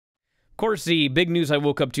course, the big news I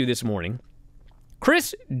woke up to this morning.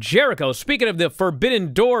 Chris Jericho, speaking of the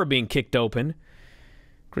forbidden door being kicked open,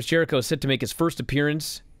 Chris Jericho is set to make his first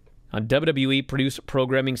appearance on WWE-produced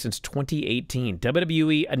programming since 2018.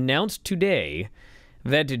 WWE announced today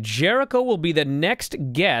that Jericho will be the next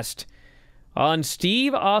guest on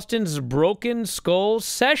Steve Austin's Broken Skull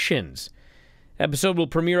Sessions. Episode will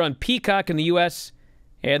premiere on Peacock in the U.S.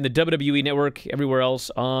 and the WWE Network everywhere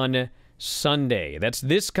else on Sunday. That's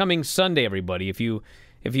this coming Sunday, everybody. If you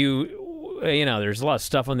know, there's a lot of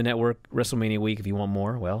stuff on the network, WrestleMania week, if you want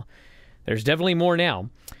more, well, there's definitely more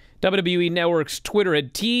now. WWE Network's Twitter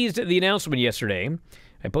had teased the announcement yesterday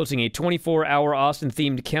by posting a 24-hour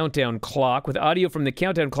Austin-themed countdown clock with audio from the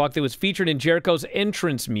countdown clock that was featured in Jericho's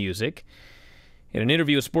entrance music. In an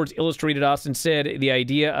interview with Sports Illustrated, Austin said the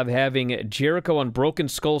idea of having Jericho on Broken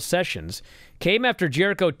Skull Sessions came after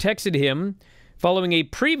Jericho texted him following a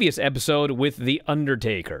previous episode with The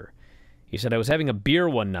Undertaker. He said, I was having a beer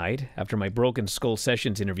one night after my Broken Skull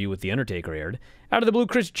Sessions interview with The Undertaker aired. Out of the blue,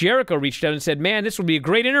 Chris Jericho reached out and said, man, this would be a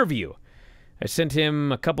great interview. I sent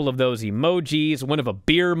him a couple of those emojis, one of a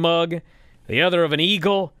beer mug, the other of an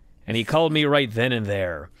eagle, and he called me right then and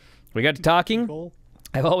there. We got to talking. Eagle?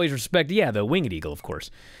 I've always respected, yeah, the winged eagle, of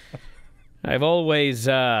course. I've always,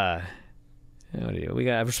 I've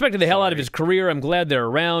respected the hell out of his career. I'm glad they're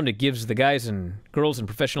around. It gives the guys and girls in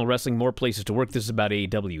professional wrestling more places to work. This is about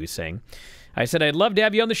AEW, he's saying. I said, I'd love to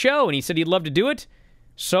have you on the show, and he said he'd love to do it.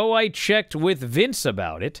 So I checked with Vince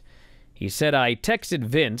about it. He said, I texted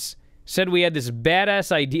Vince, said we had this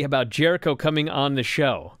badass idea about Jericho coming on the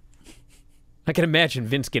show. I can imagine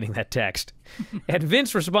Vince getting that text. And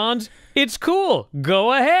Vince responds, it's cool,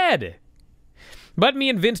 go ahead. But me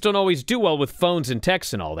and Vince don't always do well with phones and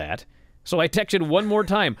texts and all that. So I texted one more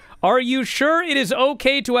time, are you sure it is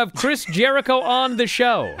okay to have Chris Jericho on the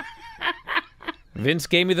show? Vince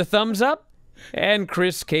gave me the thumbs up, and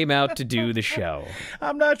Chris came out to do the show.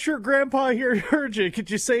 I'm not sure Grandpa here heard you.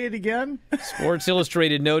 Could you say it again? Sports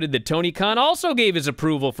Illustrated noted that Tony Khan also gave his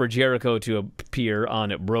approval for Jericho to appear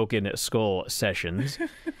on Broken Skull Sessions.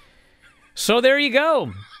 So there you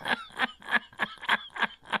go.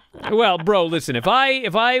 Well, bro, listen, if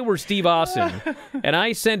I were Steve Austin and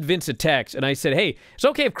I sent Vince a text and I said, hey, it's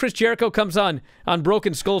okay if Chris Jericho comes on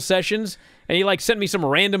Broken Skull Sessions and he, sent me some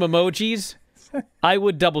random emojis, I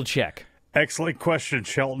would double check. Excellent question,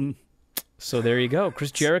 Shelton. So there you go,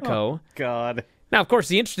 Chris Jericho. Oh, God. Now, of course,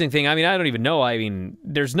 the interesting thing, I don't even know.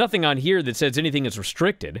 There's nothing on here that says anything is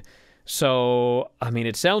restricted. So,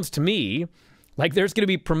 it sounds to me like there's going to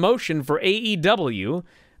be promotion for AEW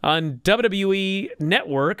on WWE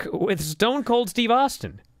Network with Stone Cold Steve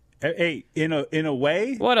Austin. Hey, in a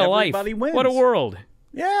way, what a life! Wins. What a world!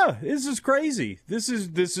 Yeah, this is crazy. This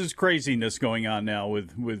is craziness going on now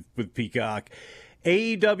with Peacock.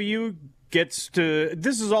 AEW gets to.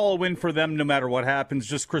 This is all a win for them, no matter what happens.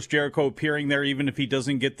 Just Chris Jericho appearing there, even if he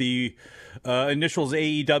doesn't get the initials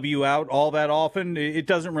AEW out all that often, it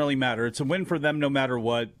doesn't really matter. It's a win for them, no matter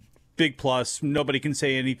what. Big plus. Nobody can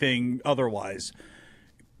say anything otherwise.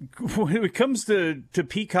 When it comes to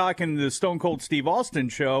Peacock and the Stone Cold Steve Austin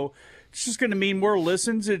show, it's just going to mean more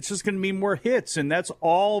listens. It's just going to mean more hits. And that's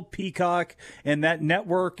all Peacock and that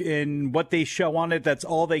network and what they show on it. That's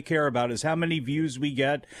all they care about is how many views we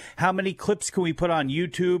get, how many clips can we put on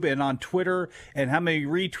YouTube and on Twitter, and how many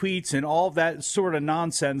retweets and all that sort of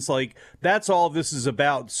nonsense. That's all this is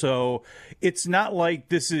about. So it's not like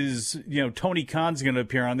this is, Tony Khan's going to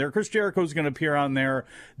appear on there. Chris Jericho's going to appear on there.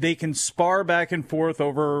 They can spar back and forth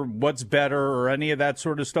over what's better or any of that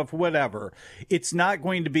sort of stuff, whatever. It's not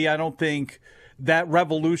going to be, I don't think, that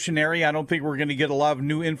revolutionary. I don't think we're going to get a lot of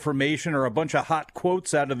new information or a bunch of hot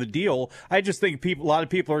quotes out of the deal. I just think a lot of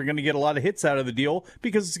people are going to get a lot of hits out of the deal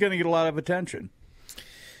because it's going to get a lot of attention.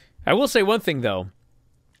 I will say one thing, though.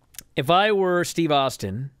 If I were Steve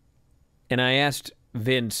Austin and I asked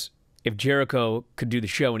Vince if Jericho could do the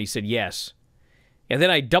show and he said yes, and then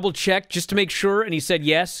I double-checked just to make sure and he said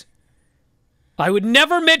yes, I would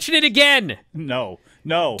never mention it again. No.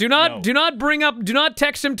 Do not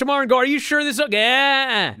text him tomorrow and go, are you sure this is okay?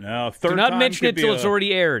 Yeah. No, do not mention it till it's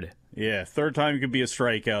already aired. Yeah, third time could be a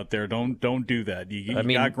strike out there. Don't do that. You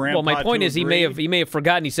got Grandpa. Well, my point is he may have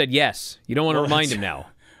forgotten. He said yes. You don't want to remind him now.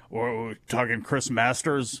 Or we're talking Chris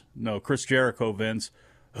Masters? No, Chris Jericho, Vince.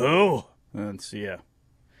 Who? Yeah.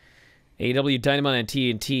 AEW Dynamite on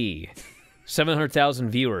TNT. 700,000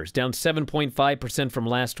 viewers, down 7.5% from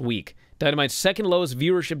last week. Dynamite's second lowest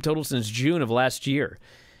viewership total since June of last year.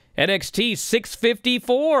 NXT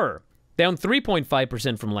 654, down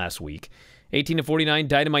 3.5% from last week. 18 to 49,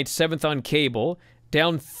 Dynamite 7th on cable,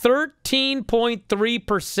 down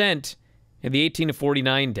 13.3% in the 18 to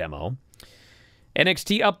 49 demo.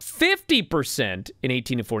 NXT up 50% in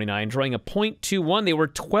 18 to 49, drawing a .21. They were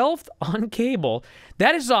 12th on cable.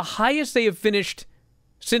 That is the highest they have finished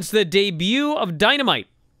since the debut of Dynamite.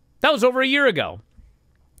 That was over a year ago.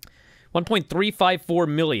 1.354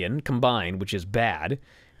 million combined, which is bad.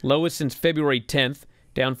 Lowest since February 10th,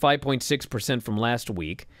 down 5.6% from last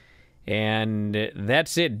week. And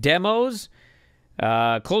that's it. Demos,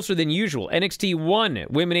 closer than usual. NXT 1,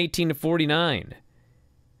 women 18 to 49.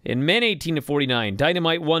 In men 18 to 49,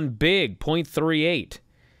 Dynamite won big, .38.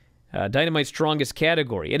 Dynamite's strongest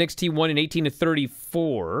category. NXT won in 18 to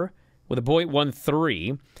 34 with a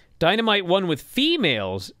 .13. Dynamite won with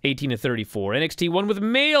females 18 to 34. NXT won with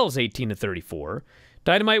males 18 to 34.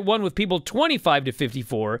 Dynamite won with people 25 to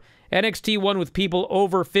 54. NXT won with people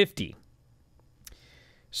over 50.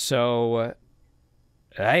 So,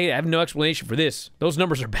 I have no explanation for this. Those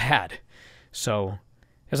numbers are bad. So,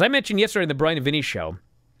 as I mentioned yesterday in the Bryan and Vinny show,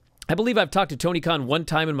 I believe I've talked to Tony Khan one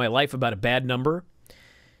time in my life about a bad number.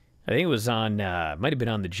 I think it was on, might have been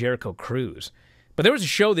on the Jericho Cruise. But there was a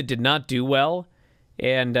show that did not do well,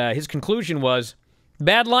 and his conclusion was,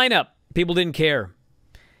 bad lineup. People didn't care.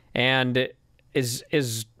 And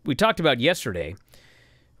as we talked about yesterday,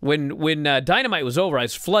 when Dynamite was over, I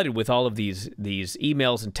was flooded with all of these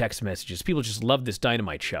emails and text messages. People just loved this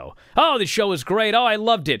Dynamite show. Oh, the show was great. Oh, I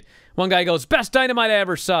loved it. One guy goes, best Dynamite I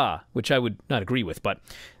ever saw, which I would not agree with, but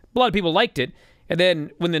a lot of people liked it. And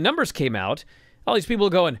then when the numbers came out, all these people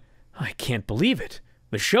going, I can't believe it.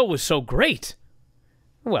 The show was so great.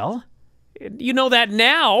 Well, you know that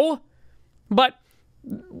now. But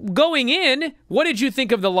going in, what did you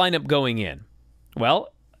think of the lineup going in?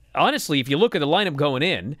 Well, honestly, if you look at the lineup going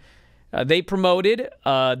in, they promoted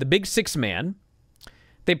the Big Six Man.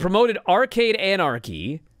 They promoted Arcade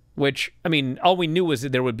Anarchy, which, I mean, all we knew was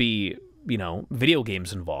that there would be, you know, video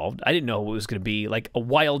games involved. I didn't know it was going to be like a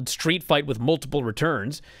wild street fight with multiple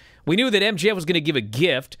returns. We knew that MJF was going to give a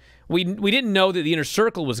gift. We didn't know that the Inner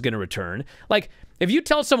Circle was going to return. Like, if you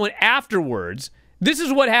tell someone afterwards, this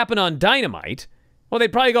is what happened on Dynamite, well,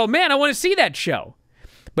 they'd probably go, man, I want to see that show.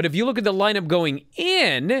 But if you look at the lineup going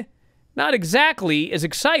in, not exactly as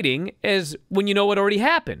exciting as when you know what already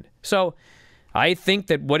happened. So I think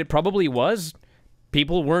that what it probably was,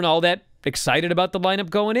 people weren't all that excited about the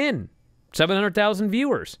lineup going in. 700,000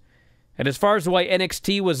 viewers. And as far as why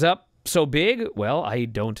NXT was up so big, well, I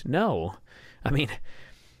don't know. I mean,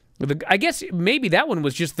 I guess maybe that one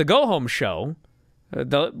was just the go-home show,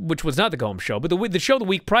 which was not the go-home show, but the show the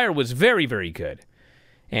week prior was very, very good.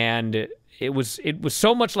 And it was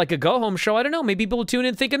so much like a go-home show, I don't know, maybe people tuned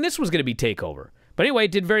in thinking this was going to be TakeOver. But anyway,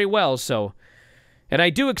 it did very well, so... And I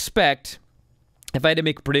do expect, if I had to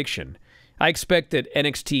make a prediction, I expect that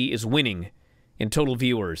NXT is winning in total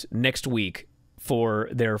viewers next week for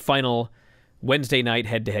their final Wednesday night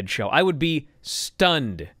head-to-head show. I would be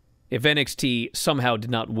stunned if NXT somehow did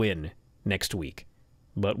not win next week.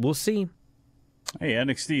 But we'll see. Hey,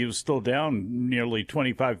 NXT was still down nearly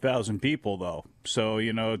 25,000 people, though. So,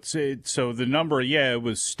 you know, so the number, yeah, it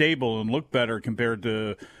was stable and looked better compared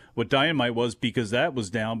to what Dynamite was because that was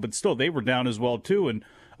down. But still, they were down as well, too. And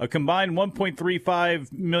a combined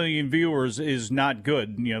 1.35 million viewers is not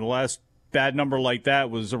good. You know, the last bad number like that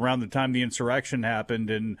was around the time the insurrection happened.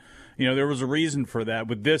 And, you know, there was a reason for that.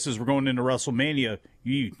 With this, as we're going into WrestleMania,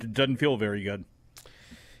 it doesn't feel very good.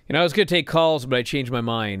 You know, I was going to take calls, but I changed my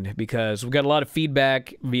mind because we've got a lot of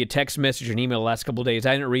feedback via text message and email the last couple of days.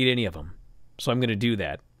 I didn't read any of them, so I'm going to do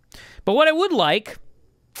that. But what I would like,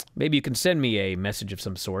 maybe you can send me a message of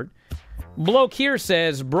some sort. Bloke here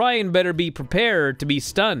says, Bryan better be prepared to be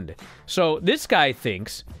stunned. So this guy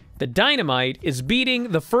thinks that Dynamite is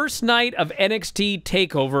beating the first night of NXT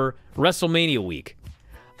TakeOver WrestleMania week.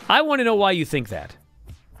 I want to know why you think that.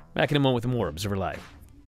 Back in a moment with more Observer Live.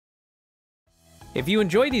 If you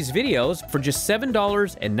enjoy these videos, for just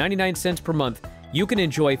 $7.99 per month, you can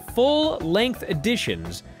enjoy full-length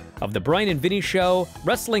editions of The Bryan and Vinny Show,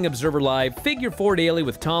 Wrestling Observer Live, Figure 4 Daily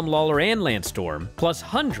with Tom Lawler and Lance Storm, plus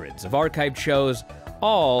hundreds of archived shows,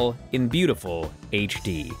 all in beautiful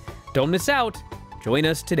HD. Don't miss out. Join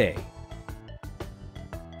us today.